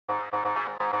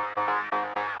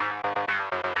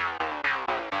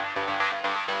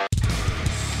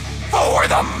For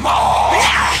the maw!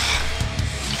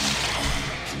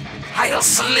 I'll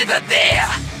slither there.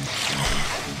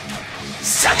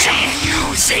 Such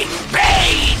amusing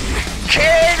pain!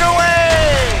 King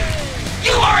away!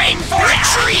 You are in for a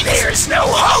treat! There's no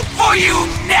hope for you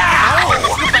now!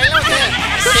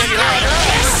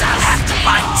 Guess I'll have to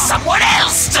find someone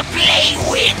else to play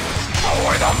with!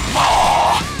 For the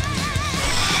maw!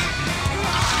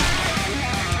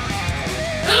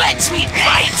 Let me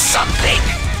find something!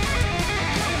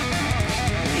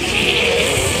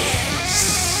 Yes!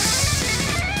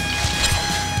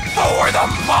 For the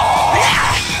maw!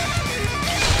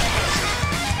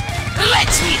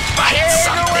 Let me find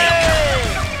something!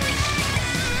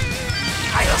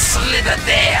 I'll slither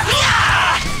there!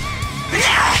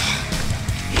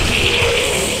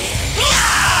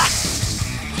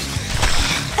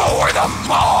 For the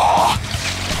maw!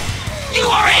 You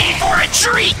are in for a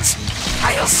treat!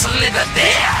 I'll slither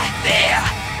there!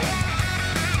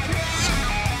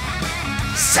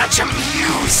 Such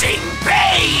amusing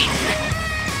pain!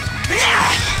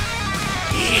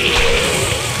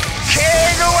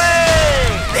 King away!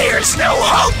 There's no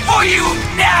hope for you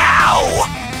now!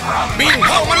 Being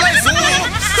home unless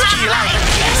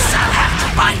Guess I'll have to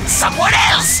find someone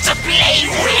else to play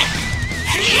with!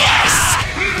 Yes!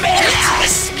 Melt!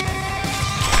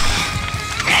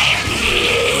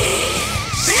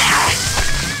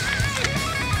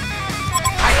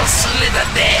 I'll slither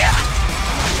there!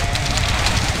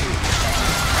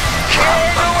 From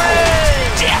the cold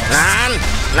depths!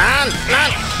 นาน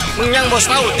มึงยังบ่เ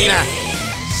ศร้าตีนะ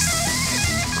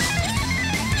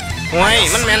ห่วย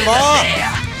มันแม่นบ่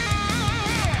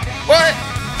โอ้ย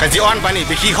กันสิออนไปนี่ไ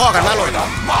ปขี้ข้อกันมาโลด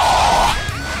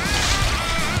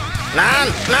นาน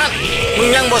มึง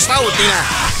ยังบ่เศร้าตีนะ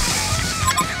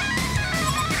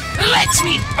Let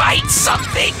me fight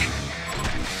something!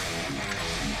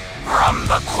 From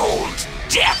the cold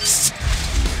depths!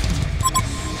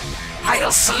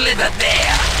 I'll slither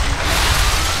there!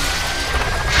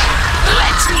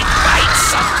 Let me fight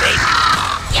something!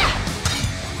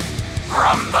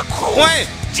 From the cold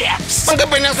depths! มันก็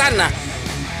เป็นจังซั่นน่ะ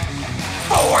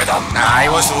For the ตาย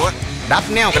บ่สูดับ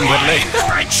แนวกันเบิดเลย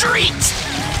for a treat!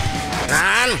 น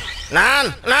าน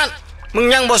มึง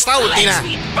ยังบ่เศร้าตีนะ Let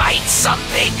me fight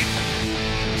something!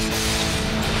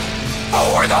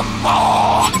 For the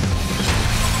maw!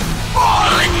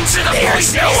 Fall into the There's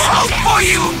no hope for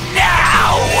you now!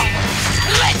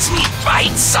 Let me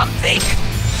fight something!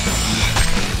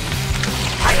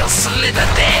 I'll slither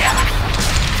there!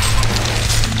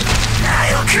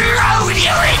 I'll corrode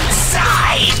your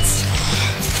insides!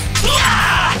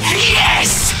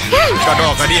 Yes! กระดอ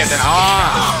กกระเดียแต่อ๋อ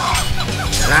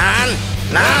นาน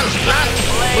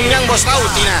มึงยังบ่เศร้า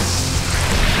ตีนะ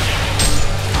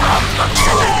From the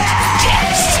cold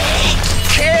depths!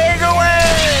 King away!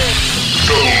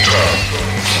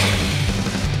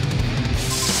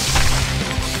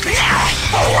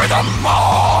 For the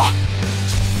maw!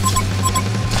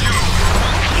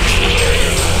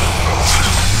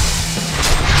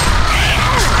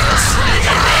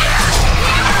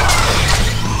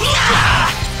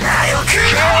 I'll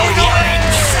corrode your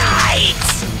insides!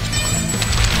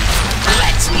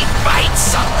 Let me fight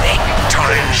something!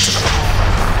 Times!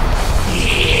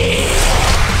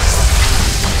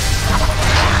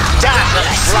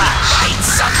 Dazzling flash! Fight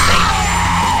something!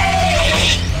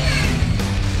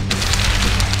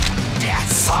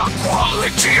 That's a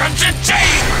quality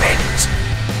entertainment!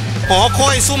 หอคอ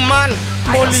ยซุ่มมัน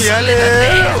โมเหลียแล้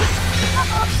ว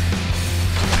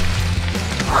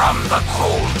From the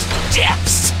cold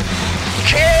depths!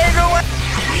 King away!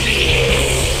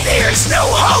 There's no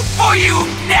hope for you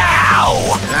now!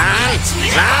 น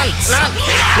าน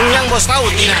มึงยังบ่เศร้า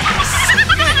ตีนะ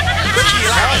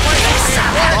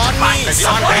ตอนนี้ก็สิ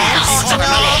ออนไปขี้ข้อกันแ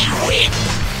ล้ว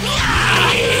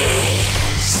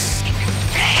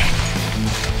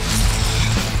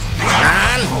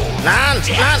นาน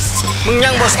มึงยั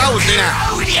งบ่เศร้าตีนะ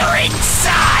Your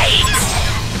insides!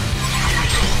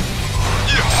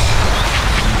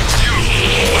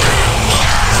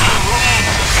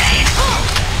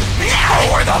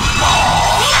 For the maw!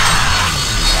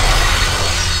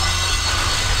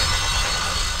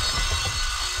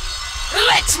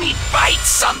 Let me fight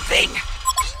something!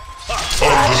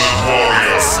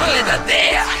 I'll slither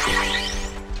there!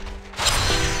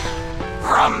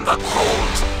 From the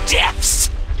cold depths!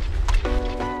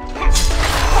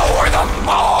 For the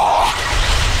maw!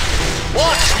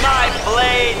 Watch my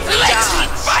blade Let dance! me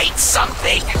fight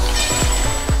something!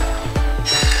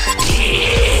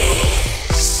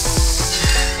 Yes!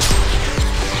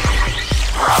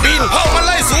 From ปีนเผามันเ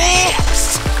ลยสู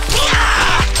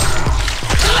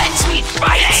Let me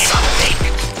fight something!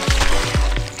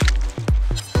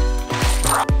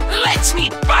 Let me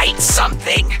bite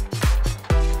something.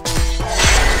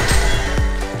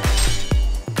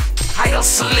 I'll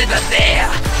slither there.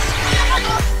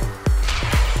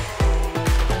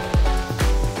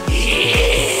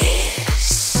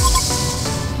 Yes.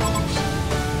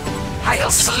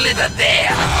 I'll slither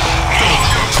there.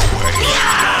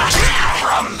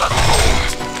 From the cold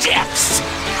depths.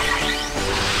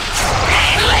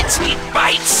 Let me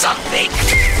bite something.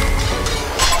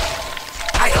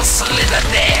 I'll slither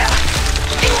there.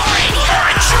 You are in for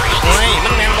a treat. เฮ้ยมั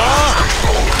นแมนบ่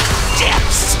Cold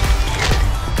depths.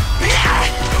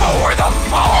 For the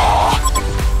maw.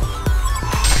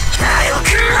 I'll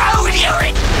corrode you.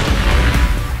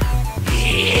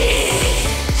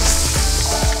 Yes.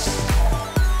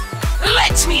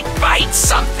 Let me bite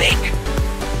something.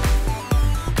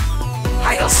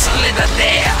 I'll slither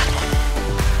there.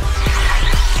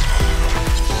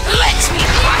 Let me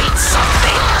bite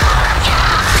something.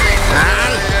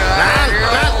 นั่น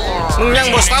มึงยัง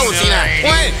บ่เศร้าสินะเ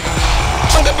ฮ้ย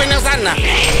มันก็เป็นจังซั่นน่ะ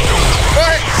เฮ้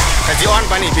ยแต่สิออน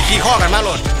ไปนี่ไปขี้ข้อกันมาโล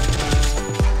ด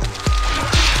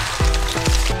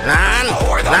นั่น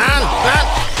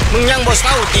มึงยังบ่เศ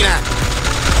ร้าสินะ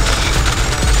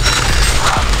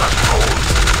From the cold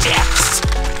depths.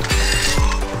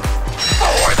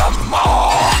 For the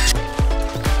maw.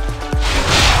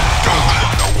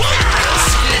 I'll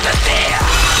slither there.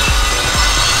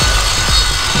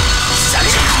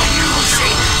 Such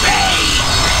amusing pain.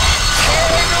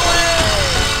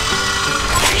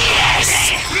 Yes,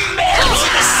 melt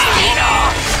the skin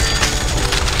off.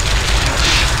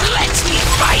 Let me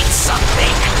bite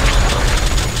something.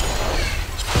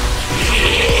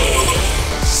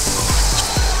 Yes.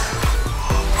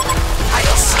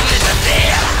 I'll slither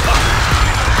there.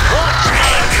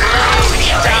 Corrode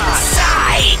your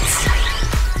insides.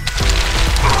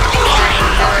 You're in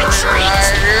for a treat.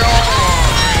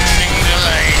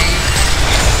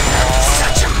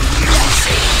 Such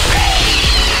amusing pain.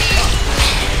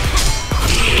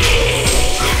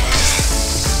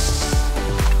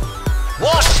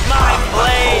 Watch my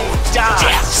blade die.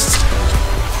 Depths.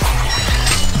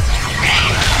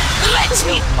 Let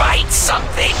me bite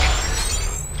something.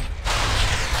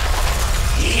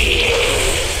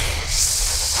 Yes.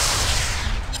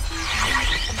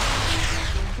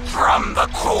 From the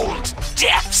cold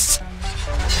depths.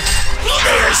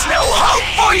 There's no hope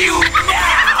for you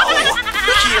now.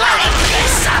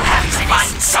 Guess I'll have to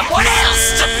find someone else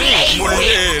to play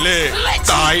เล่ with. Let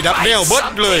ตาย me ดับแนว bite เบิด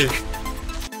เลย something.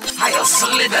 I'll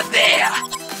slither there.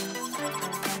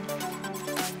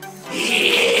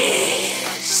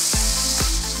 Yes.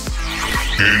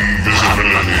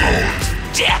 Cold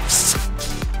depths.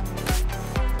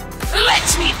 Let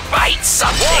me bite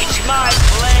something. Watch my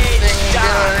blade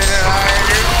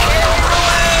die.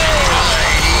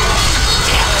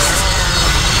 Depths.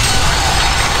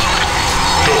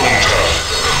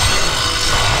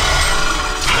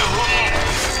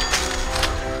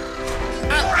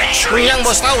 มึงยัง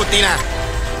บ่เศร้าสินะ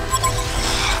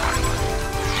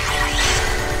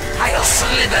I'll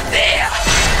slither there.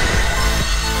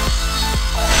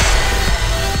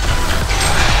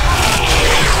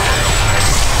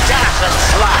 Dash and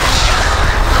slash.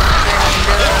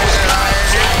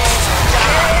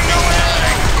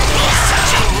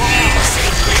 Such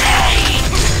amusing pain.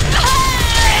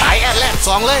 ตายแอดแลด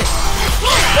2เลย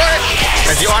แ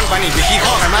ต่สิออนไปนี่ไปขี้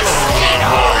ข้อกันมาโลด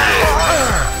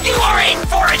You are in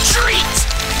for a treat.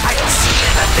 I'll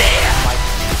slither there.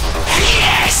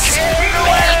 Yes,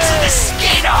 melt the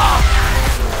skin off.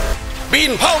 ปี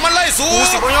นเผามันเลยสูกู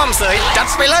สิบ่ยอมเสยจัด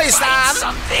ไปเลย Bite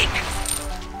something.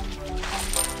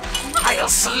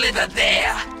 I'll slither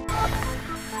there.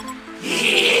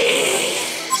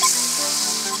 Yes.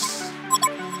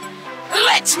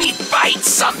 Let me bite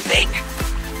something.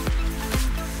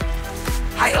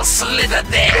 I'll slither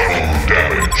there.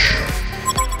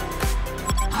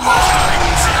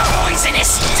 Into the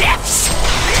poisonous depths.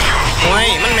 เฮ้ย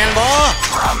มันแมนบ่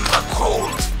From the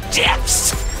cold depths.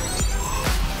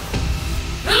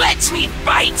 Let me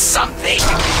bite something.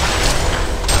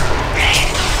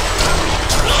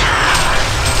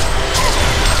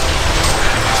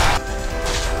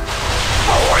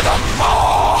 For the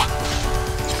maw.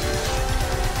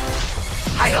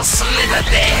 I'll slither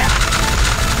there.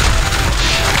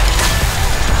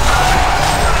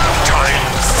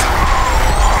 Giants.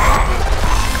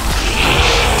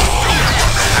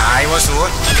 ตายว่าสู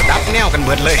ดับแนวกันเ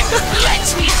บิดเลย Let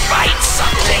me bite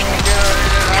something.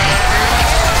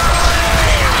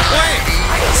 เฮ้ย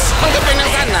มันก็เป็นจั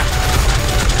งซั่นน่ะ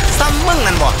ซ้ำมึง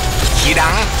นั่นบ่ขี้ดั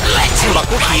ง Let me บัก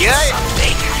กูขี้ bite เอ้ย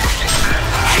something.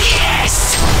 Yes,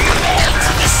 melt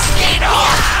the skin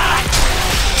off.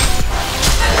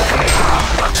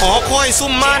 หอคอยซุ่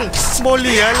มมันโบเห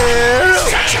ลียแล้ว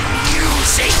Such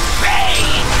amusing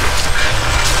pain.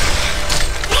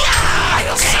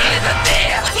 I'll slither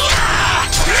there.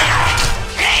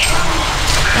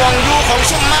 มองดูของ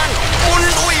ซุ่มมันมุน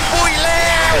อุ้ยปุ้ยแ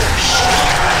ล้ว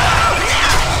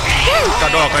กระ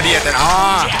ดอกกระเดียแต่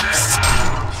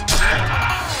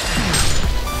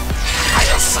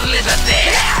I'll slither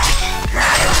there.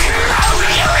 I'll blow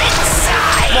your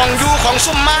inside. มองดูของ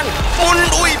ซุ่มมันมุน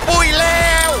อุ้ยปุ้ยแ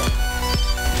ล้ว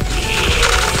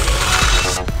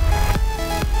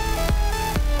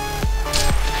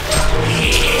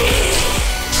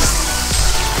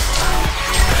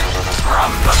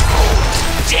From the cold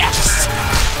depths.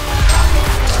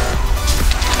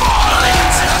 Fall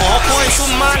into หอคอยซุ่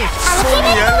มมันโบเห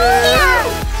ลียแล้ว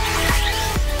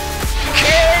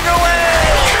King away!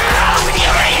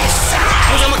 your inside.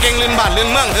 มึงจะมาเก่งลืนบ้านลืน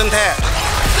เมืองเทินแท้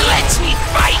Let me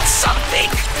fight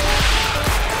something.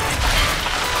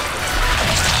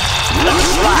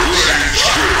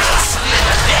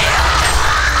 Slither there.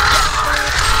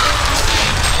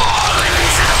 Fall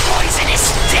into the poisonous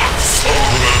depths.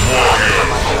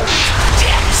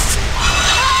 Depths.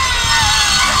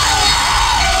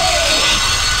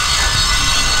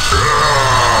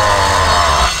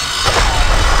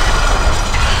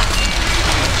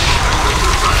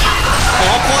 ห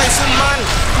อคอยซุ่มมัน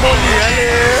โบเหลียแ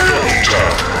ล้ว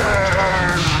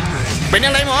เป็นยั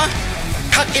งไงหมอ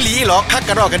คักอิหลีหรอคักก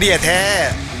ระดอกกระเดียแท้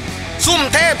ซุ่ม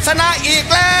เทพชนะอีก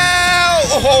แล้ว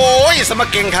โอ้โหสม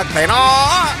เก่งคักแต่น้อ